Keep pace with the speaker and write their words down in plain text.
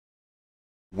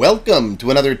Welcome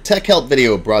to another Tech Help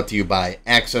video brought to you by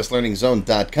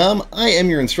AccessLearningZone.com. I am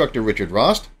your instructor, Richard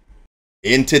Rost.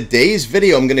 In today's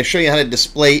video, I'm going to show you how to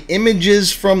display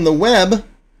images from the web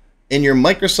in your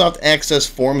Microsoft Access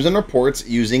forms and reports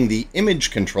using the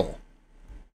image control.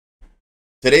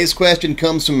 Today's question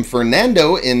comes from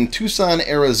Fernando in Tucson,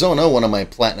 Arizona, one of my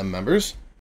Platinum members.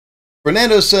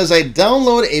 Fernando says, I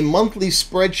download a monthly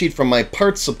spreadsheet from my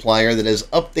parts supplier that has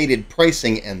updated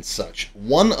pricing and such.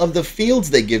 One of the fields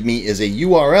they give me is a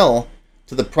URL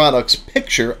to the product's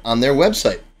picture on their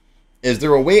website. Is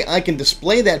there a way I can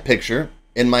display that picture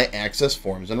in my Access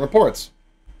forms and reports?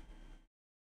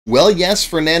 Well, yes,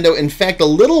 Fernando. In fact, a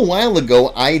little while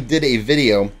ago, I did a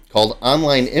video called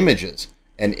Online Images.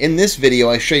 And in this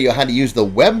video, I show you how to use the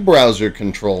web browser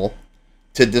control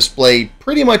to display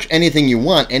pretty much anything you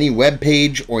want, any web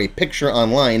page or a picture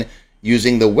online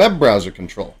using the web browser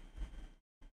control.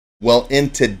 Well, in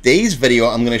today's video,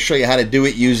 I'm going to show you how to do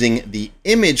it using the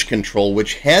image control,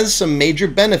 which has some major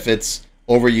benefits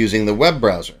over using the web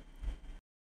browser.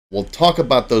 We'll talk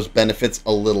about those benefits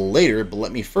a little later, but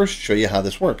let me first show you how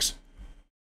this works.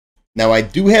 Now, I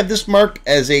do have this marked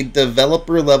as a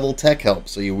developer level tech help,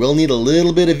 so you will need a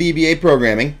little bit of VBA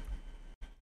programming.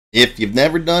 If you've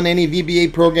never done any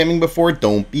VBA programming before,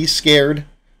 don't be scared.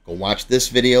 Go watch this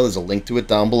video. There's a link to it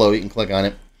down below. You can click on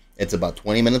it. It's about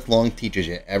 20 minutes long. Teaches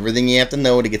you everything you have to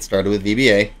know to get started with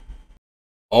VBA.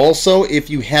 Also, if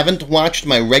you haven't watched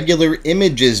my regular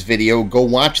images video, go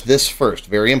watch this first.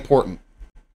 Very important.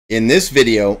 In this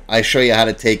video, I show you how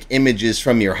to take images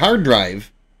from your hard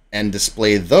drive and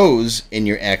display those in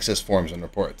your Access forms and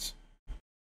reports.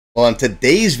 Well, in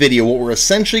today's video, what we're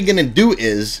essentially going to do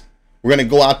is we're going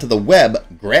to go out to the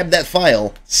web, grab that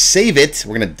file, save it.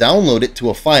 We're going to download it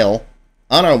to a file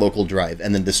on our local drive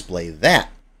and then display that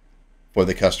for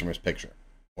the customer's picture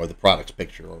or the product's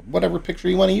picture or whatever picture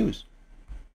you want to use.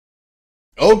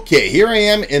 Okay, here I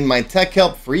am in my Tech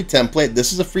Help free template.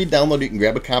 This is a free download. You can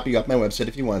grab a copy off my website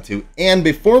if you want to. And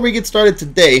before we get started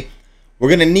today, we're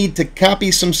going to need to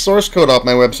copy some source code off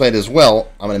my website as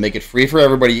well. I'm going to make it free for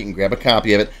everybody. You can grab a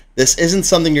copy of it. This isn't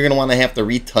something you're going to want to have to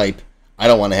retype. I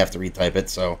don't want to have to retype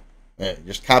it, so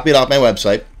just copy it off my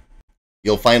website.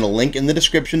 You'll find a link in the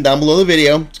description down below the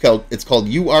video. It's called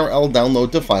URL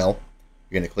download to file.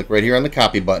 You're going to click right here on the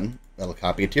copy button. That'll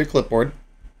copy it to your clipboard.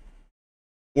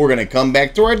 We're going to come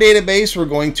back to our database. We're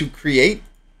going to create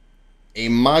a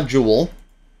module.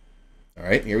 All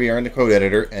right, here we are in the code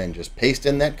editor, and just paste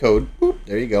in that code. Boop,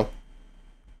 there you go.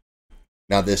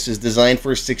 Now, this is designed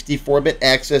for 64-bit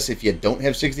access. If you don't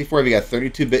have 64, if you got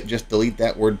 32-bit, just delete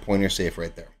that word pointer safe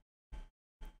right there.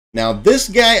 Now, this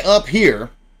guy up here,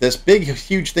 this big,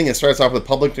 huge thing that starts off with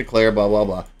public declare, blah, blah,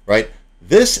 blah, right?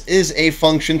 This is a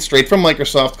function straight from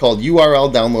Microsoft called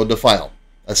URL download to file.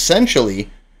 Essentially,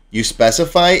 you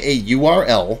specify a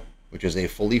URL, which is a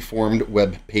fully formed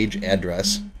web page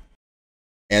address,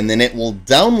 and then it will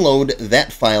download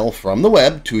that file from the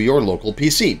web to your local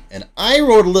PC. And I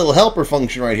wrote a little helper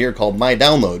function right here called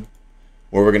myDownload,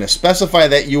 where we're going to specify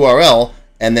that URL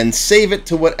and then save it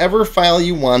to whatever file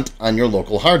you want on your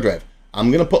local hard drive. I'm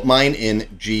going to put mine in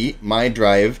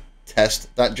gmydrive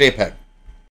test.jpg.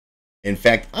 In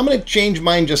fact, I'm going to change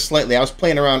mine just slightly. I was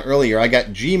playing around earlier. I got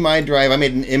gmydrive. I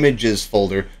made an images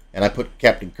folder, and I put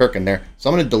Captain Kirk in there. So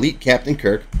I'm going to delete Captain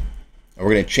Kirk. And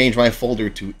we're going to change my folder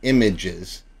to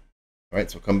images. All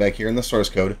right, so come back here in the source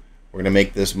code. We're going to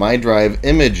make this my drive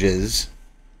images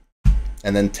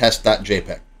and then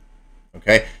test.jpg.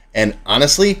 Okay, and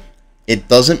honestly, it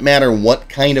doesn't matter what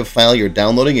kind of file you're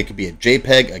downloading. It could be a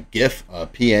JPEG, a GIF, a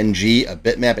PNG, a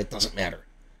bitmap. It doesn't matter.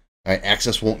 All right,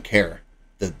 Access won't care.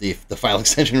 The file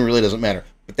extension really doesn't matter.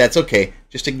 But that's okay.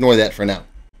 Just ignore that for now.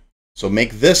 So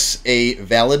make this a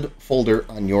valid folder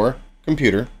on your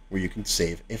computer where you can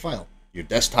save a file. Your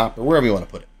desktop, or wherever you want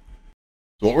to put it.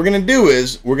 So what we're going to do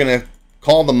is we're going to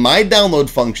call the myDownload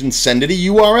function, send it a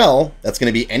URL. That's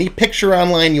going to be any picture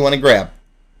online you want to grab.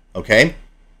 Okay?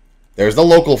 There's the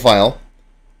local file.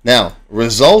 Now,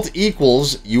 result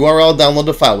equals URL download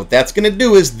to file. What that's going to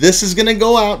do is this is going to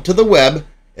go out to the web.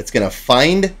 It's going to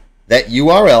find that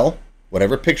URL,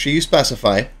 whatever picture you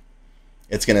specify.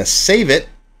 It's going to save it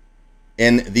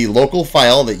in the local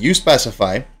file that you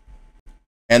specify.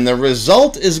 And the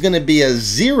result is going to be a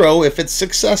 0 if it's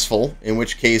successful, in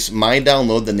which case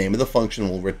myDownload, the name of the function,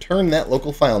 will return that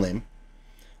local file name.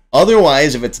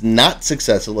 Otherwise, if it's not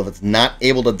successful, if it's not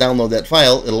able to download that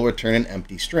file, it'll return an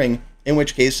empty string, in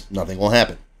which case nothing will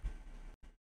happen.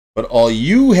 But all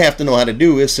you have to know how to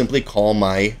do is simply call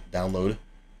myDownload,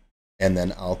 and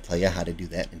then I'll tell you how to do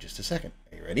that in just a second.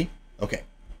 Are you ready? Okay.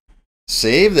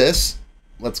 Save this.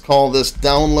 Let's call this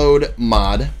download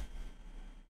mod.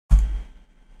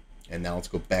 And now let's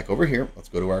go back over here. Let's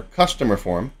go to our customer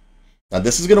form. Now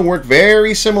this is going to work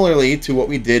very similarly to what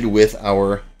we did with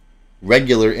our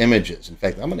regular images. In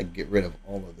fact, I'm going to get rid of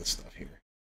all of this stuff here.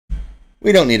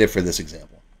 We don't need it for this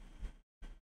example.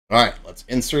 All right, let's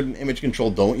insert an image control.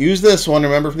 Don't use this one.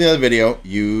 Remember from the other video,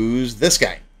 use this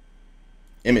guy.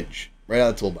 Image, right out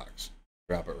of the toolbox.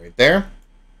 Drop it right there.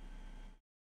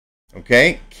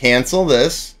 Okay, cancel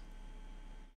this.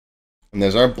 And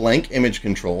there's our blank image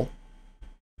control.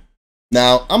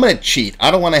 Now, I'm going to cheat.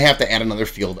 I don't want to have to add another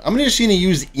field. I'm just going to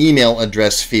use the email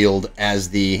address field as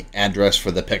the address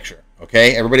for the picture.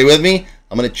 Okay, everybody with me?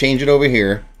 I'm going to change it over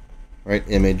here. Right,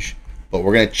 image. But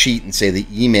we're going to cheat and say the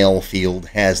email field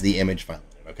has the image file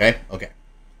in it. Okay? Okay.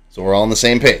 So we're all on the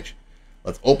same page.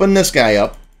 Let's open this guy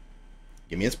up.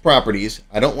 Give me its properties.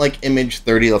 I don't like image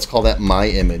 30. Let's call that my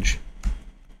image.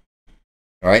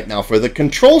 All right, now for the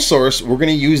control source, we're going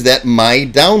to use that my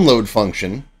download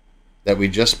function that we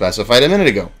just specified a minute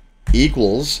ago.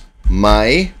 Equals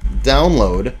my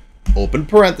download, open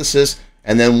parenthesis,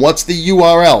 and then what's the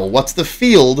URL? What's the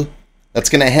field that's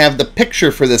going to have the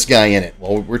picture for this guy in it?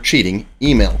 Well, we're cheating.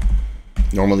 Email.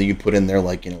 Normally you put in there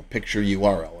like, picture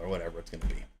URL or whatever it's going to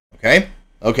be. Okay?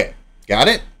 Okay. Got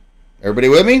it? Everybody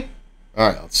with me? All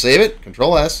right, let's save it.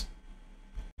 Control S.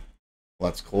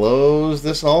 Let's close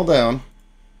this all down.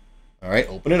 All right,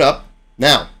 open it up.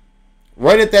 Now,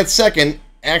 right at that second,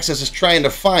 Access is trying to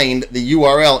find the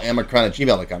URL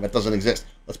amacron@gmail.com. It doesn't exist.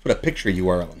 Let's put a picture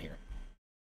URL in here.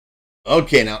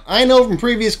 Okay, now I know from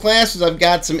previous classes I've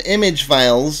got some image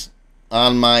files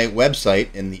on my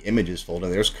website in the images folder.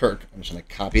 There's Kirk. I'm just going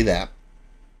to copy that.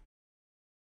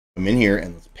 Come in here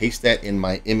and let's paste that in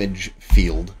my image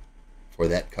field for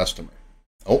that customer.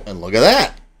 Oh, and look at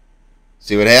that.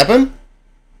 See what happened?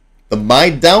 The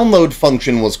my download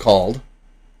function was called,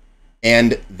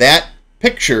 and that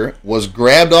picture was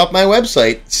grabbed off my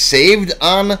website, saved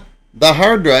on the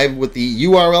hard drive with the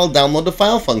URL download to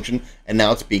file function, and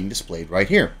now it's being displayed right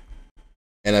here.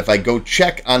 And if I go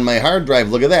check on my hard drive,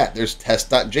 look at that. There's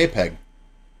test.jpg. And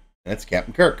that's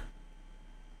Captain Kirk.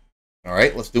 All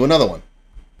right, let's do another one.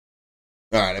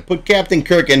 All right, I put Captain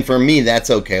Kirk in. For me, that's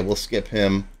okay. We'll skip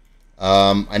him.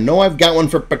 I know I've got one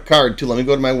for Picard, too. Let me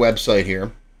go to my website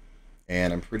here.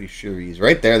 And I'm pretty sure he's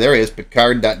right there. There he is,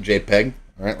 picard.jpg.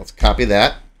 All right, let's copy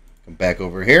that. Come back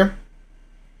over here.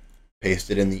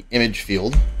 Paste it in the image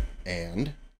field.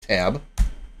 And tab.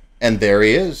 And there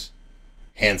he is.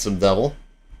 Handsome devil.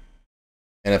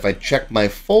 And if I check my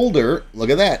folder, look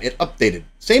at that. It updated.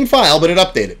 Same file, but it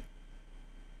updated.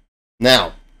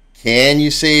 Now, can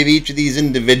you save each of these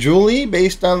individually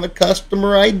based on the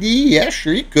customer ID? Yeah,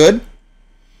 sure you could.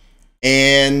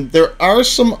 And there are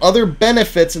some other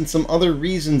benefits and some other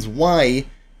reasons why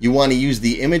you want to use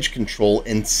the image control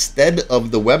instead of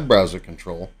the web browser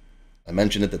control. I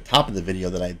mentioned at the top of the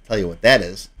video that I'd tell you what that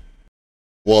is.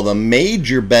 Well, the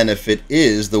major benefit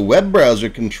is the web browser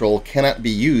control cannot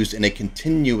be used in a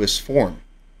continuous form.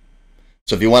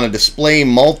 So if you want to display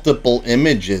multiple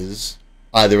images,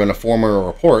 either in a form or a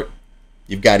report,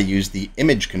 you've got to use the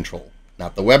image control,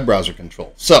 not the web browser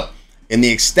control. So in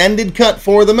the extended cut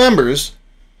for the members,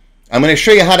 I'm going to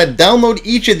show you how to download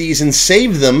each of these and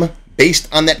save them based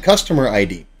on that customer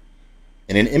ID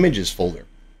in an images folder.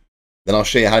 Then I'll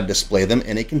show you how to display them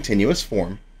in a continuous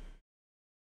form.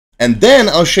 And then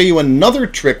I'll show you another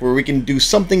trick where we can do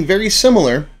something very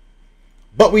similar,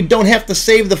 but we don't have to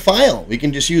save the file. We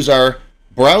can just use our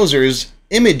browser's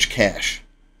image cache.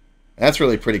 That's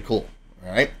really pretty cool.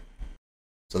 All right.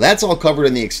 So that's all covered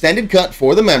in the extended cut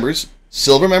for the members.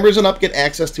 Silver members and up get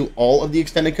access to all of the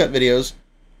extended cut videos.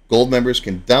 Gold members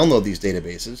can download these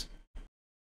databases.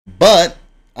 But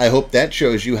I hope that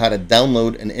shows you how to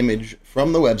download an image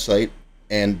from the website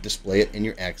and display it in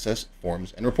your Access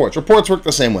forms and reports. Reports work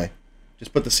the same way.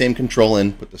 Just put the same control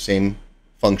in, put the same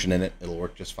function in it. It'll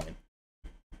work just fine.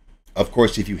 Of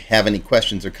course, if you have any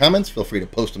questions or comments, feel free to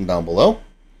post them down below.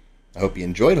 I hope you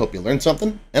enjoyed, hope you learned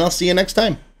something, and I'll see you next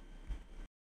time.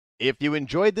 If you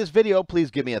enjoyed this video,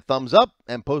 please give me a thumbs up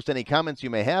and post any comments you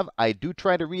may have. I do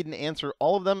try to read and answer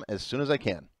all of them as soon as I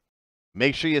can.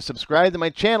 Make sure you subscribe to my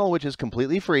channel, which is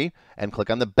completely free, and click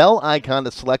on the bell icon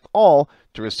to select all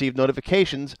to receive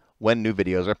notifications when new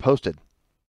videos are posted.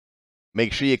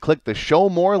 Make sure you click the Show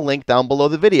More link down below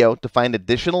the video to find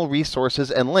additional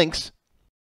resources and links.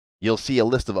 You'll see a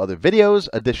list of other videos,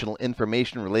 additional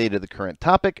information related to the current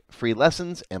topic, free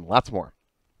lessons, and lots more.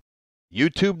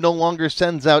 YouTube no longer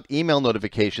sends out email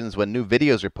notifications when new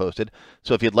videos are posted,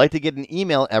 so if you'd like to get an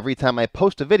email every time I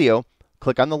post a video,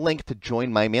 click on the link to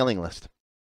join my mailing list.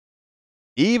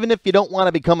 Even if you don't want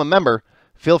to become a member,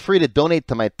 feel free to donate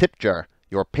to my tip jar.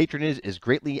 Your patronage is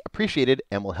greatly appreciated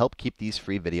and will help keep these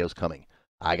free videos coming.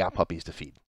 I got puppies to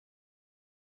feed.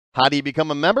 How do you become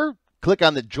a member? Click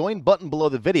on the Join button below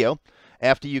the video.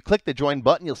 After you click the Join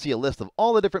button, you'll see a list of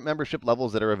all the different membership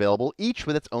levels that are available, each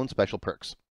with its own special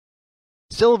perks.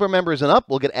 Silver members and up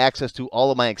will get access to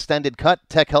all of my extended cut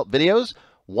tech help videos,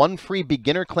 one free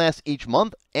beginner class each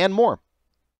month, and more.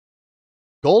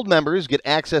 Gold members get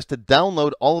access to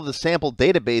download all of the sample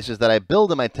databases that I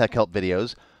build in my tech help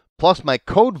videos, plus my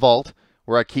code vault,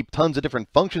 where I keep tons of different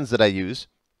functions that I use.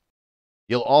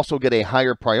 You'll also get a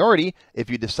higher priority if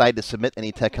you decide to submit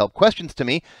any tech help questions to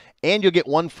me, and you'll get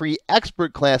one free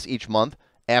expert class each month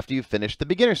after you've finished the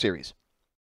beginner series.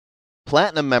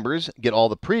 Platinum members get all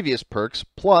the previous perks,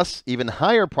 plus even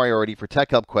higher priority for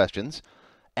tech help questions,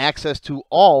 access to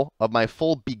all of my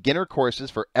full beginner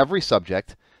courses for every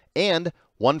subject, and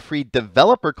one free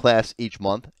developer class each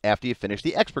month after you finish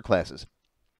the expert classes.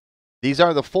 These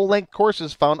are the full-length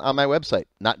courses found on my website,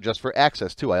 not just for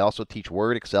Access too. I also teach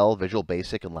Word, Excel, Visual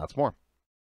Basic, and lots more.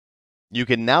 You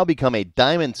can now become a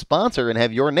Diamond sponsor and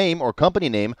have your name or company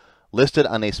name listed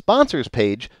on a sponsors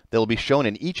page that will be shown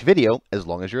in each video as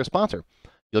long as you're a sponsor.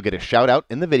 You'll get a shout out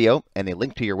in the video and a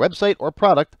link to your website or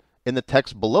product in the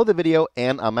text below the video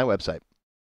and on my website.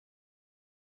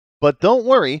 But don't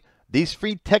worry, these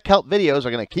free tech help videos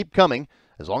are going to keep coming.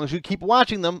 As long as you keep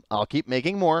watching them, I'll keep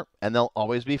making more, and they'll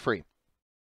always be free.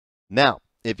 Now,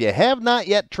 if you have not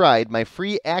yet tried my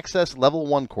free Access Level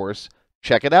 1 course,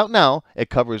 check it out now. It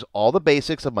covers all the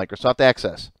basics of Microsoft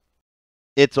Access.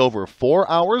 It's over 4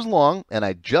 hours long, and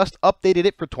I just updated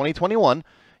it for 2021.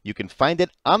 You can find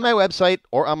it on my website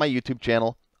or on my YouTube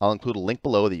channel. I'll include a link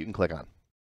below that you can click on.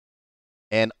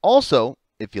 And also,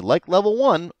 if you like Level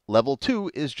 1, Level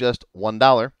 2 is just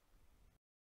 $1.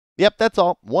 Yep, that's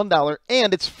all, $1,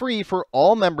 and it's free for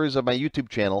all members of my YouTube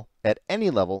channel at any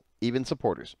level, even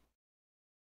supporters.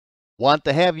 Want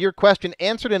to have your question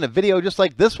answered in a video just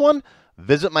like this one?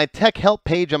 Visit my tech help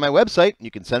page on my website. You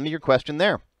can send me your question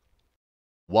there.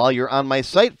 While you're on my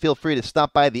site, feel free to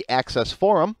stop by the Access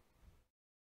Forum.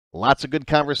 Lots of good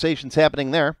conversations happening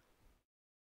there.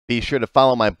 Be sure to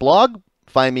follow my blog,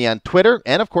 find me on Twitter,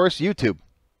 and of course, YouTube.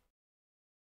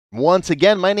 Once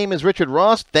again, my name is Richard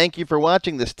Ross. Thank you for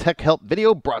watching this tech help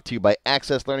video brought to you by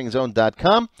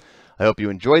accesslearningzone.com. I hope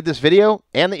you enjoyed this video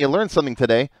and that you learned something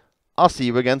today. I'll see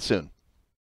you again soon.